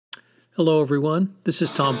Hello, everyone. This is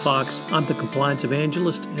Tom Fox. I'm the Compliance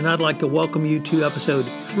Evangelist, and I'd like to welcome you to episode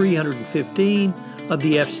 315 of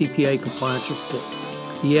the FCPA Compliance Report.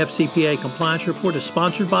 The FCPA Compliance Report is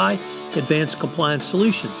sponsored by Advanced Compliance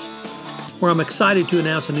Solutions, where I'm excited to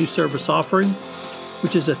announce a new service offering,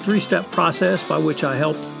 which is a three-step process by which I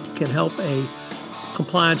can help a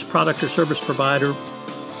compliance product or service provider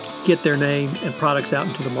get their name and products out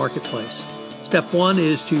into the marketplace. Step one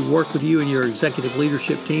is to work with you and your executive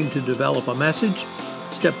leadership team to develop a message.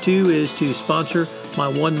 Step two is to sponsor my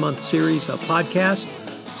one-month series of podcasts.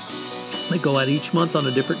 They go out each month on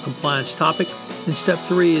a different compliance topic. And step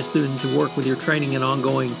three is to work with your training and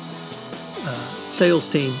ongoing sales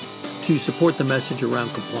team to support the message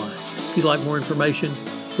around compliance. If you'd like more information,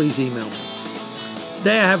 please email me.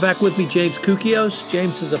 Today I have back with me James Koukios.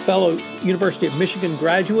 James is a fellow University of Michigan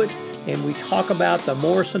graduate, and we talk about the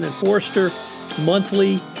Morrison and Forrester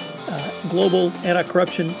monthly global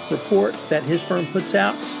anti-corruption report that his firm puts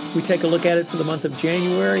out. We take a look at it for the month of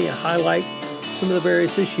January and highlight some of the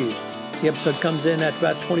various issues. The episode comes in at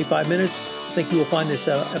about 25 minutes. I think you will find this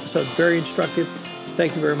episode very instructive.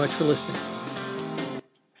 Thank you very much for listening.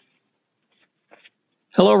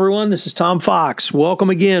 Hello, everyone. This is Tom Fox. Welcome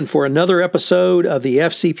again for another episode of the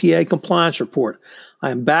FCPA Compliance Report.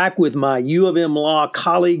 I am back with my U of M Law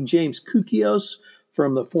colleague, James Koukios,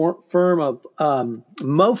 from the firm of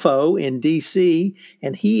MoFo in D.C.,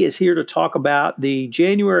 and he is here to talk about the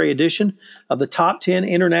January edition of the Top 10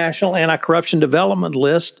 International Anti-Corruption Development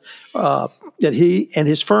List that he and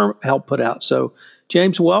his firm helped put out. So,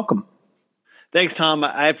 James, welcome. Thanks, Tom.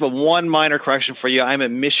 I have one minor correction for you. I'm a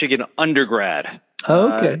Michigan undergrad.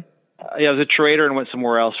 Okay. I was a trader and went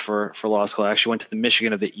somewhere else for law school. I actually went to the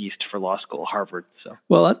Michigan of the East for law school, Harvard. So,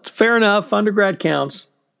 well, that's fair enough. Undergrad counts.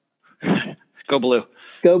 Go blue.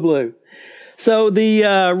 Go blue. So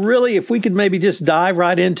really, if we could maybe just dive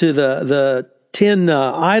right into the 10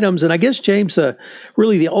 items, and I guess, James,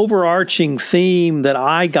 really the overarching theme that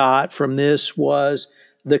I got from this was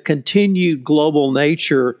the continued global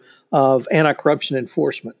nature of anti-corruption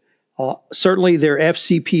enforcement. Certainly there are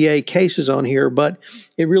FCPA cases on here, but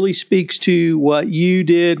it really speaks to what you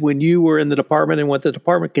did when you were in the department, and what the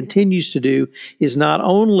department continues to do is not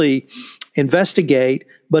only investigate,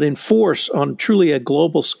 but enforce on truly a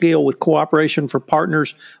global scale with cooperation for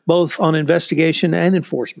partners, both on investigation and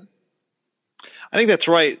enforcement. I think that's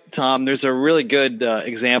right, Tom. There's a really good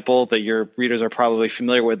example that your readers are probably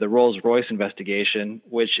familiar with, the Rolls-Royce investigation,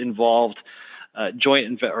 which involved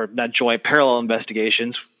parallel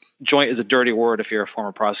investigations. Joint is a dirty word if you're a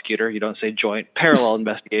former prosecutor. You don't say joint. Parallel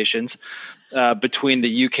investigations between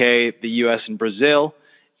the UK, the US, and Brazil,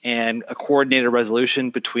 and a coordinated resolution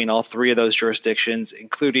between all three of those jurisdictions,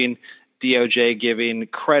 including DOJ giving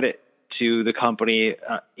credit to the company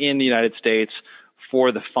in the United States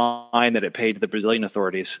for the fine that it paid to the Brazilian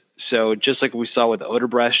authorities. So just like we saw with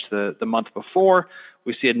Odebrecht the month before,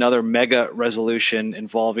 we see another mega resolution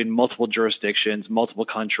involving multiple jurisdictions, multiple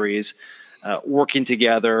countries, working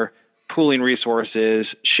together, pooling resources,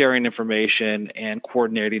 sharing information, and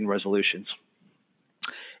coordinating resolutions.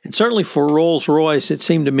 And certainly for Rolls-Royce, it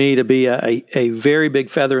seemed to me to be a very big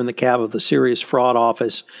feather in the cap of the Serious Fraud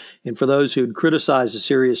Office. And for those who'd criticized the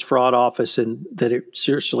Serious Fraud Office and that it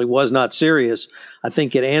seriously was not serious, I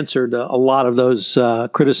think it answered a lot of those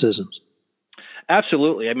criticisms.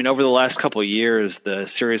 Absolutely. I mean, over the last couple of years, the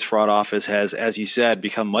Serious Fraud Office has, as you said,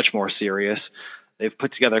 become much more serious. They've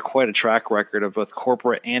put together quite a track record of both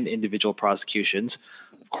corporate and individual prosecutions.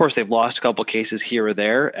 Of course, they've lost a couple of cases here or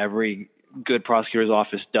there. Every good prosecutor's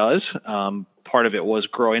office does. Part of it was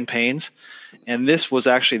growing pains. And this was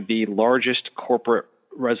actually the largest corporate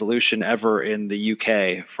resolution ever in the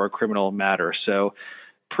UK for a criminal matter. So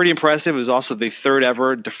pretty impressive. It was also the third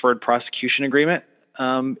ever deferred prosecution agreement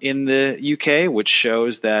in the UK, which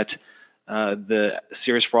shows that the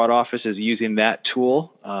Serious Fraud Office is using that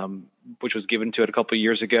tool, which was given to it a couple of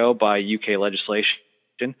years ago by UK legislation,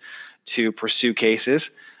 to pursue cases.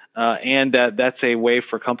 And that's a way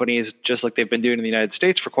for companies, just like they've been doing in the United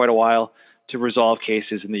States for quite a while, to resolve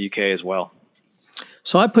cases in the UK as well.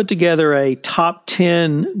 So I put together a top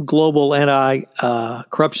 10 global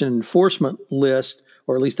anti-corruption enforcement list,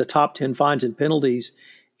 or at least a top 10 fines and penalties.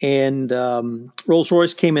 And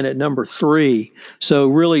Rolls-Royce came in at number 3. So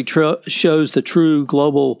really shows the true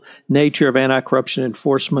global nature of anti-corruption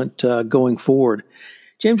enforcement going forward.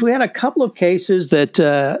 James, we had a couple of cases that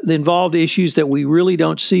involved issues that we really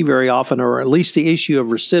don't see very often, or at least the issue of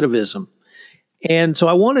recidivism. And so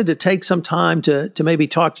I wanted to take some time to maybe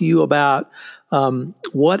talk to you about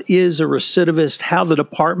what is a recidivist, how the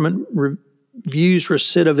department views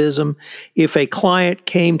recidivism. If a client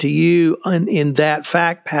came to you in that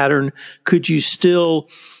fact pattern, could you still,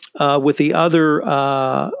 with the other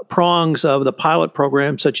prongs of the pilot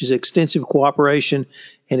program, such as extensive cooperation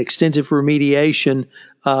and extensive remediation,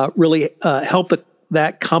 really help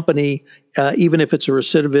that company, even if it's a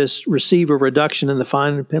recidivist, receive a reduction in the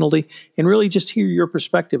fine and penalty? And really just hear your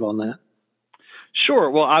perspective on that. Sure.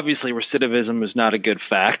 Well, obviously, recidivism is not a good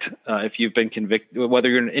fact. If you've been convicted, whether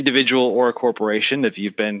you're an individual or a corporation, if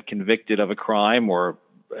you've been convicted of a crime, or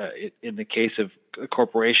in the case of a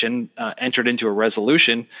corporation, entered into a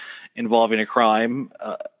resolution involving a crime,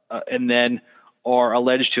 and then are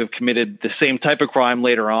alleged to have committed the same type of crime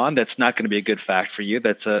later on, that's not going to be a good fact for you.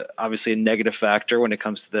 That's obviously a negative factor when it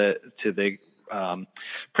comes to the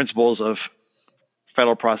principles of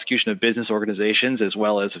federal prosecution of business organizations as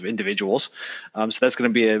well as of individuals. So that's going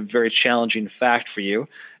to be a very challenging fact for you.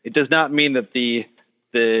 It does not mean that the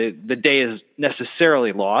day is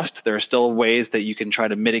necessarily lost. There are still ways that you can try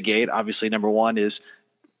to mitigate. Obviously, number one is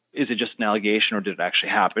it just an allegation or did it actually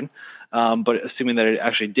happen? But assuming that it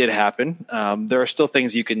actually did happen, there are still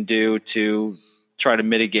things you can do to try to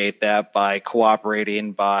mitigate that by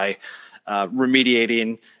cooperating, by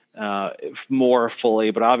remediating more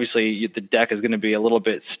fully. But obviously, the deck is going to be a little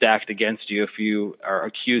bit stacked against you if you are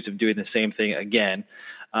accused of doing the same thing again.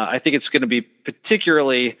 I think it's going to be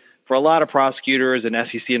particularly, for a lot of prosecutors and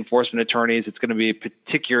SEC enforcement attorneys, it's going to be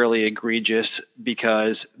particularly egregious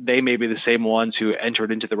because they may be the same ones who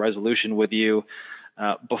entered into the resolution with you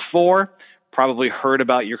before, probably heard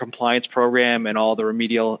about your compliance program and all the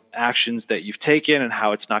remedial actions that you've taken and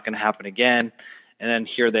how it's not going to happen again. And then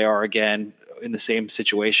here they are again in the same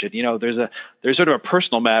situation. You know, there's sort of a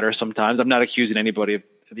personal matter sometimes. I'm not accusing anybody of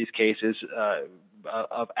these cases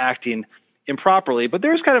of acting improperly, but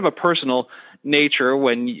there's kind of a personal nature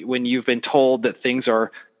when you've been told that things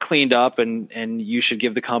are cleaned up and you should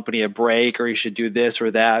give the company a break, or you should do this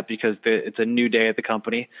or that because it's a new day at the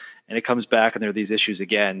company, and it comes back and there are these issues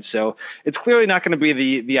again. So it's clearly not going to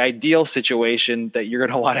be the ideal situation that you're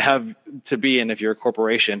going to want to have to be in if you're a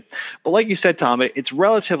corporation. But like you said, Tom, it's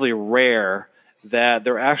relatively rare that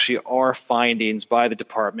there actually are findings by the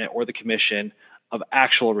department or the commission of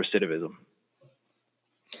actual recidivism.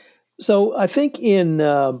 So I think in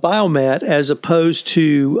Biomet, as opposed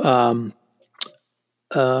to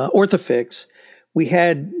Orthofix, we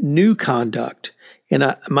had new conduct.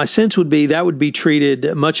 And my sense would be that would be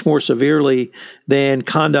treated much more severely than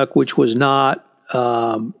conduct which was not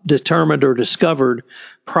determined or discovered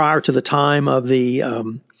prior to the time of the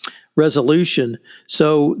resolution.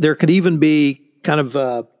 So there could even be kind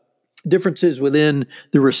of differences within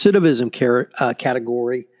the recidivism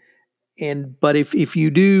category. But if you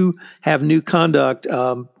do have new conduct,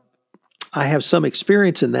 I have some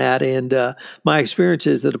experience in that, and my experience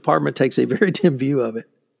is the department takes a very dim view of it.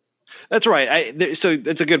 That's right. So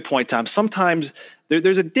that's a good point, Tom. Sometimes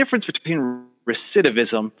there's a difference between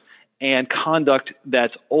recidivism and conduct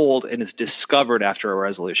that's old and is discovered after a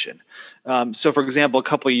resolution. So, for example, a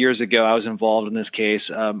couple of years ago, I was involved in this case,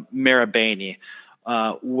 Marabini,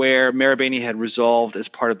 where Marabini had resolved as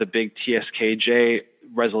part of the big TSKJ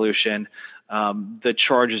resolution the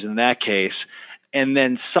charges in that case. And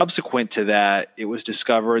then subsequent to that, it was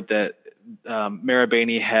discovered that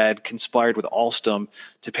Marabini had conspired with Alstom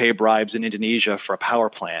to pay bribes in Indonesia for a power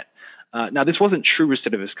plant. Now, this wasn't true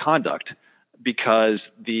recidivist conduct because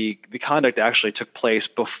the conduct actually took place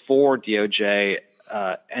before DOJ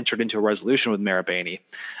entered into a resolution with Marabini.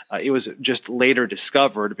 It was just later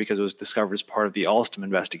discovered because it was discovered as part of the Alstom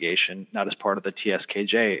investigation, not as part of the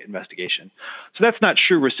TSKJ investigation. So that's not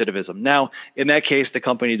true recidivism. Now, in that case, the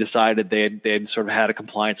company decided they had sort of had a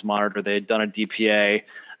compliance monitor. They had done a DPA,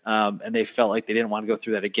 and they felt like they didn't want to go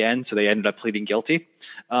through that again, so they ended up pleading guilty.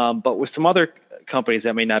 But with some other companies,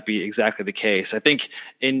 that may not be exactly the case. I think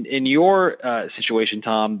in your situation,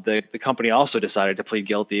 Tom, the company also decided to plead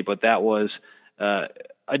guilty, but that was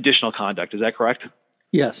additional conduct. Is that correct?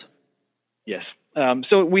 Yes. Yes.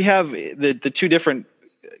 So we have the two different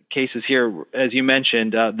cases here. As you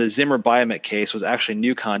mentioned, the Zimmer Biomet case was actually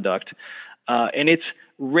new conduct. And it's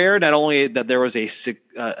rare not only that there was a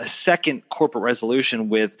second corporate resolution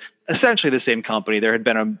with essentially the same company. There had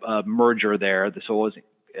been a merger there, so it was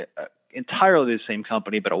entirely the same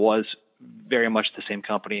company, but it was very much the same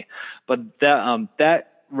company. But that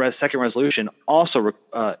second resolution also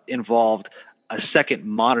involved a second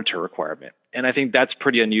monitor requirement. And I think that's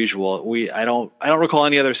pretty unusual. I don't recall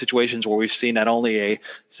any other situations where we've seen not only a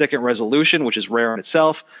second resolution, which is rare in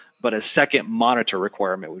itself, but a second monitor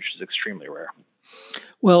requirement, which is extremely rare.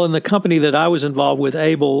 Well, in the company that I was involved with,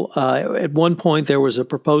 Able, at one point there was a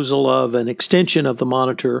proposal of an extension of the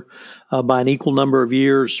monitor by an equal number of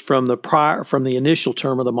years from the initial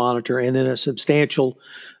term of the monitor, and then a substantial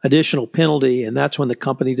additional penalty, and that's when the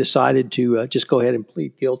company decided to just go ahead and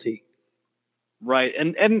plead guilty. Right,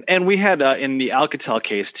 and we had in the Alcatel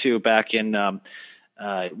case too, back in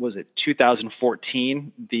was it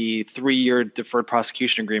 2014, the 3-year deferred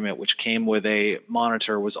prosecution agreement, which came with a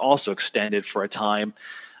monitor, was also extended for a time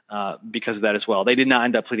because of that as well. They did not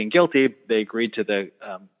end up pleading guilty. They agreed to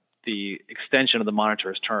the extension of the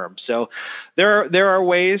monitor's term. So there are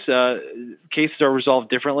ways cases are resolved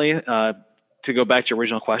differently. To go back to your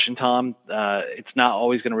original question, Tom, it's not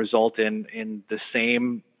always going to result in the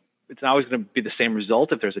same. It's not always going to be the same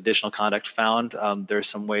result if there's additional conduct found. There's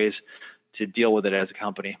some ways to deal with it as a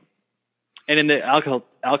company. And in the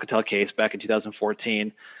Alcatel case back in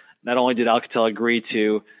 2014, not only did Alcatel agree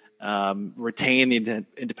to retain the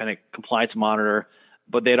independent compliance monitor,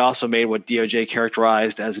 but they had also made what DOJ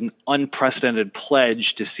characterized as an unprecedented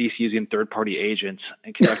pledge to cease using third-party agents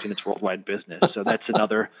and conducting its worldwide business. So that's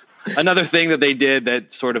another thing that they did that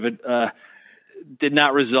sort of did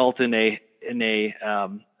not result in a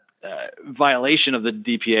violation of the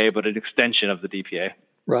DPA, but an extension of the DPA.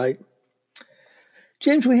 Right.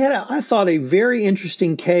 James, we had, I thought, a very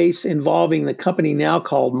interesting case involving the company now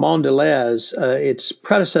called Mondelez. Its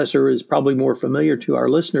predecessor is probably more familiar to our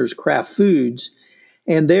listeners, Kraft Foods,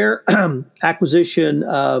 and their acquisition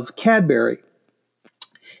of Cadbury,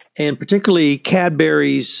 and particularly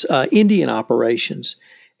Cadbury's Indian operations.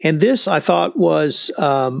 And this, I thought, was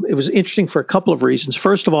it was interesting for a couple of reasons.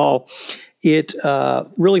 First of all, it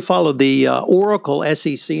really followed the Oracle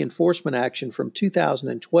SEC enforcement action from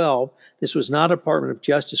 2012. This was not a Department of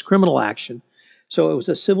Justice criminal action, so it was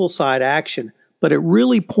a civil side action. But it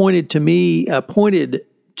really pointed to me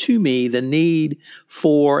the need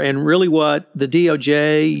for, and really what the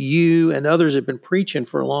DOJ, you, and others have been preaching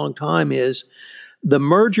for a long time is the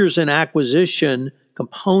mergers and acquisition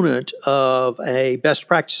component of a best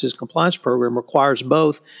practices compliance program requires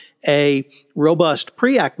both a robust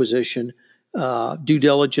pre-acquisition due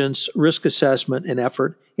diligence, risk assessment, and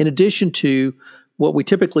effort, in addition to what we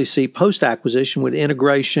typically see post-acquisition with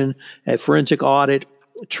integration, a forensic audit,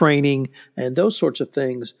 training, and those sorts of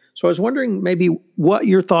things. So I was wondering maybe what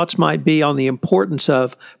your thoughts might be on the importance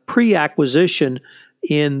of pre-acquisition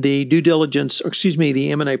in the due diligence,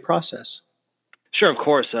 the M&A process. Sure, of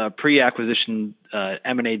course. Pre-acquisition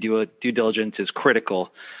M&A due diligence is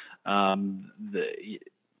critical. The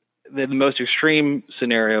most extreme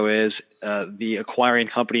scenario is the acquiring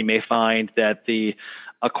company may find that the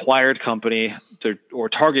acquired company or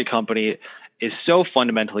target company is so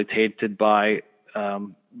fundamentally tainted by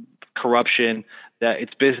corruption that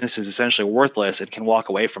its business is essentially worthless and can walk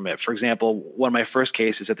away from it. For example, one of my first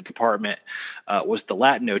cases at the department was the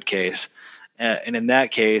Latinode case. And in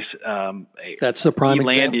that case, that's the prime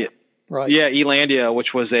example. Right. Yeah, Elandia,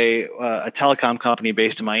 which was a telecom company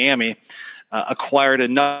based in Miami, acquired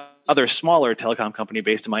another smaller telecom company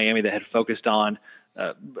based in Miami that had focused on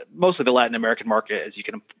mostly the Latin American market, as you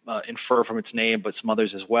can infer from its name, but some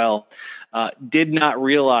others as well. Did not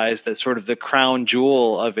realize that sort of the crown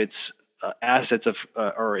jewel of its assets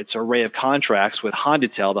or its array of contracts with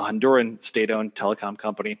Hondutel, the Honduran state-owned telecom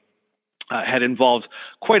company, had involved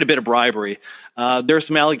quite a bit of bribery. There are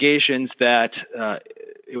some allegations that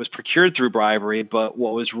it was procured through bribery, but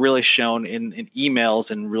what was really shown in emails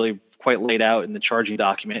and really quite laid out in the charging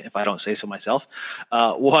document, if I don't say so myself,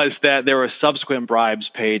 was that there were subsequent bribes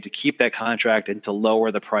paid to keep that contract and to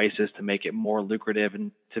lower the prices to make it more lucrative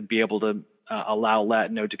and to be able to allow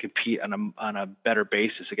Latinode to compete on a better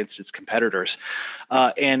basis against its competitors.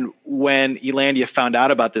 And when Elandia found out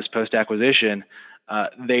about this post-acquisition,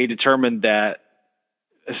 they determined that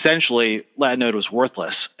essentially Latinode was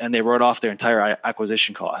worthless, and they wrote off their entire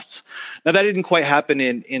acquisition costs. Now, that didn't quite happen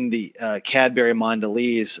in the Cadbury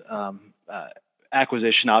Mondelez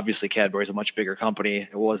acquisition. Obviously, Cadbury is a much bigger company.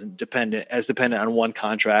 It wasn't dependent on one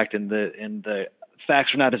contract, and the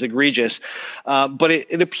facts are not as egregious. But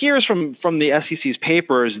it appears from the SEC's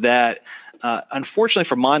papers that unfortunately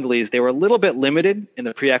for Mondelez, they were a little bit limited in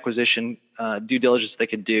the pre-acquisition due diligence they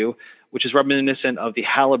could do, which is reminiscent of the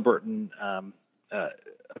Halliburton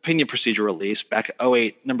opinion procedure release back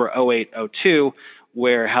number 0802,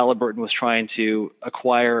 where Halliburton was trying to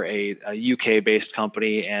acquire a UK-based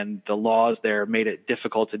company, and the laws there made it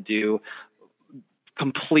difficult to do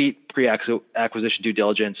complete pre-acquisition due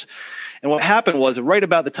diligence. And what happened was, right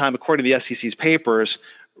about the time, according to the SEC's papers,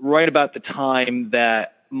 right about the time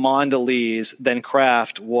that Mondelez, then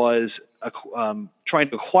Kraft, was trying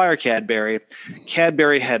to acquire Cadbury,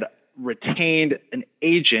 Cadbury had retained an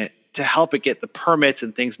agent to help it get the permits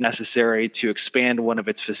and things necessary to expand one of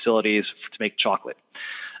its facilities to make chocolate.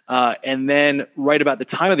 And then right about the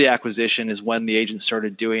time of the acquisition is when the agent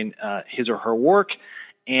started doing his or her work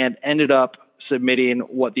and ended up submitting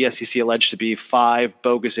what the SEC alleged to be 5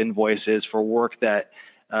 bogus invoices for work that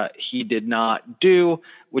he did not do,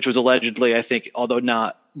 which was allegedly, I think, although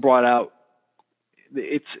not brought out,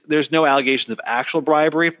 there's no allegations of actual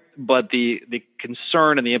bribery, but the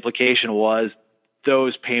concern and the implication was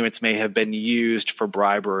those payments may have been used for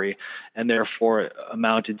bribery and therefore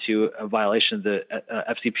amounted to a violation of the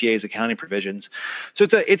FCPA's accounting provisions. So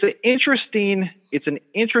it's an interesting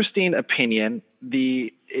opinion.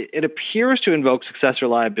 It appears to invoke successor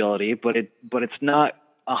liability, but it's not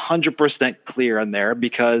 100% clear on there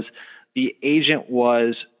because the agent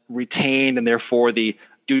was retained and therefore the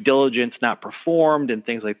due diligence not performed and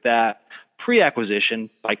things like that pre-acquisition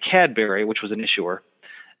by Cadbury, which was an issuer.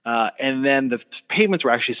 And then the payments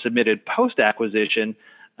were actually submitted post-acquisition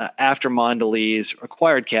after Mondelez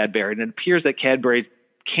acquired Cadbury. And it appears that Cadbury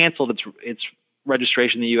canceled its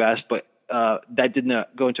registration in the U.S., but that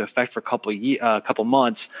didn't go into effect for a couple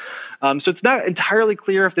months. So it's not entirely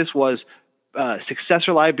clear if this was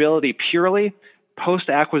successor liability purely,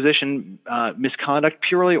 post-acquisition misconduct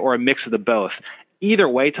purely, or a mix of the both. Either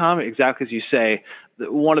way, Tom, exactly as you say,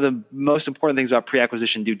 one of the most important things about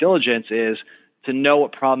pre-acquisition due diligence is to know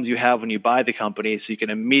what problems you have when you buy the company so you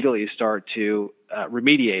can immediately start to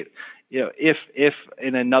remediate. If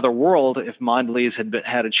in another world, if Mondelez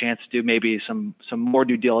had a chance to do maybe some more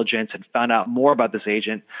due diligence and found out more about this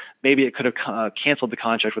agent, maybe it could have canceled the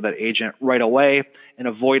contract with that agent right away and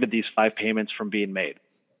avoided these 5 payments from being made.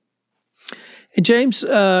 And James,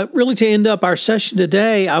 really to end up our session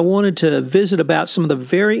today, I wanted to visit about some of the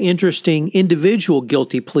very interesting individual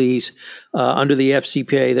guilty pleas under the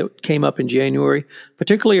FCPA that came up in January,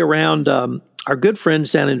 particularly around our good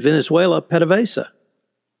friends down in Venezuela, PDVSA.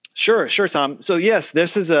 Sure, Tom. So yes,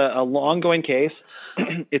 this is a long-going case.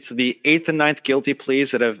 It's the 8th and 9th guilty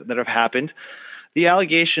pleas that have happened. The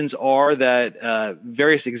allegations are that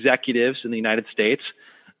various executives in the United States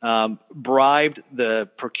bribed the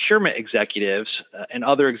procurement executives and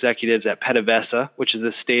other executives at PDVSA, which is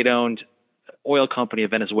a state-owned oil company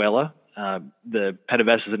of Venezuela. The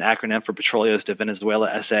PDVSA is an acronym for Petróleos de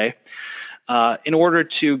Venezuela S.A., in order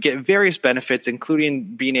to get various benefits,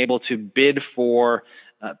 including being able to bid for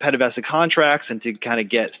PDVSA contracts and to kind of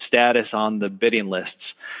get status on the bidding lists.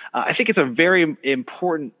 I think it's a very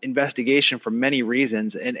important investigation for many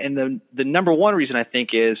reasons. And the number one reason I think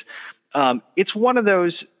is it's one of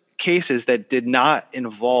those cases that did not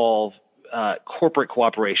involve corporate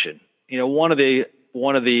cooperation. One of the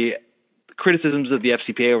criticisms of the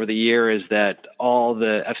FCPA over the year is that all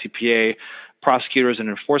the FCPA prosecutors and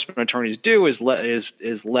enforcement attorneys do is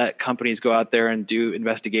let companies go out there and do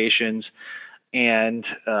investigations and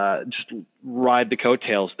just ride the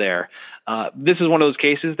coattails there. This is one of those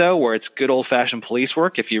cases, though, where it's good old-fashioned police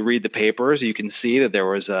work. If you read the papers, you can see that there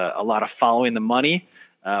was a lot of following the money,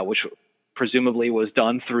 which presumably was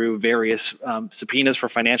done through various subpoenas for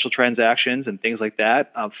financial transactions and things like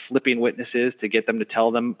that, flipping witnesses to get them to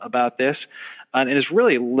tell them about this. And it's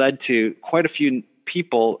really led to quite a few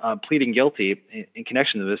people pleading guilty in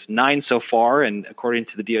connection to this, 9 so far, and according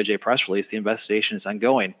to the DOJ press release, the investigation is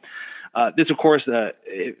ongoing. This, of course,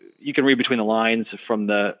 you can read between the lines from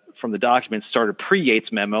the documents, started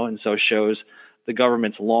pre-Yates memo, and so shows the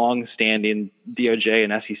government's long-standing DOJ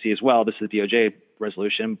and SEC as well. This is the DOJ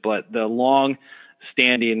resolution, but the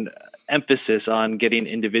long-standing emphasis on getting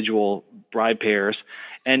individual bribe payers.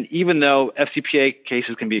 And even though FCPA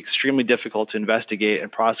cases can be extremely difficult to investigate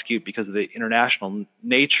and prosecute because of the international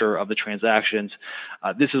nature of the transactions,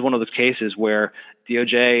 this is one of those cases where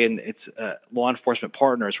DOJ and its law enforcement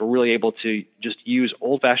partners were really able to just use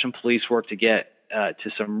old-fashioned police work to get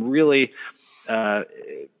to some really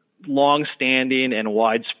long-standing and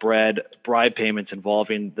widespread bribe payments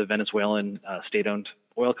involving the Venezuelan state-owned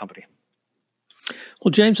oil company.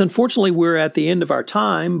 Well, James, unfortunately, we're at the end of our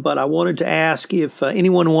time, but I wanted to ask if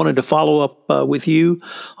anyone wanted to follow up with you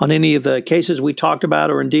on any of the cases we talked about,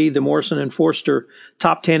 or indeed the Morrison and Forrester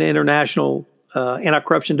Top 10 International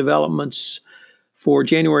Anti-Corruption Developments for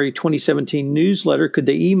January 2017 newsletter. Could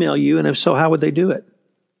they email you? And if so, how would they do it?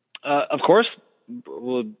 Of course,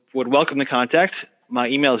 would welcome the contact. My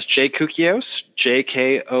email is jkoukios,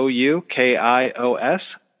 jkoukios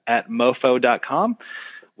 @mofo.com.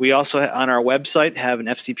 We also, on our website, have an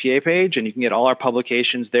FCPA page, and you can get all our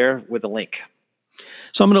publications there with a link.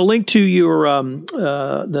 So I'm going to link to your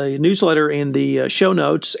the newsletter in the show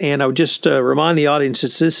notes, and I would just remind the audience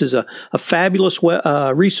that this is a fabulous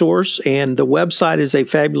resource, and the website is a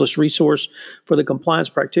fabulous resource for the compliance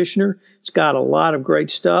practitioner. It's got a lot of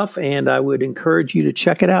great stuff, and I would encourage you to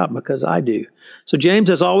check it out because I do. So James,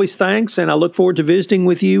 as always, thanks, and I look forward to visiting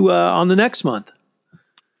with you on the next month.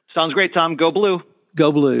 Sounds great, Tom. Go Blue.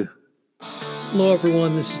 Go Blue. Hello,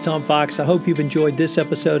 everyone. This is Tom Fox. I hope you've enjoyed this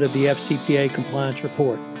episode of the FCPA Compliance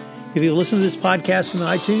Report. If you've listened to this podcast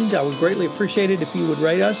on iTunes, I would greatly appreciate it if you would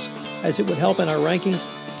rate us, as it would help in our rankings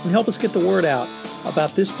and help us get the word out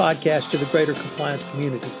about this podcast to the greater compliance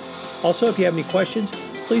community. Also, if you have any questions,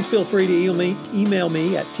 please feel free to email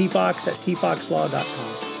me at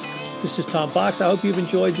tfox@tfoxlaw.com. This is Tom Fox. I hope you've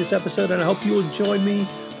enjoyed this episode, and I hope you will join me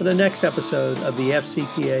for the next episode of the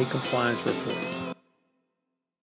FCPA Compliance Report.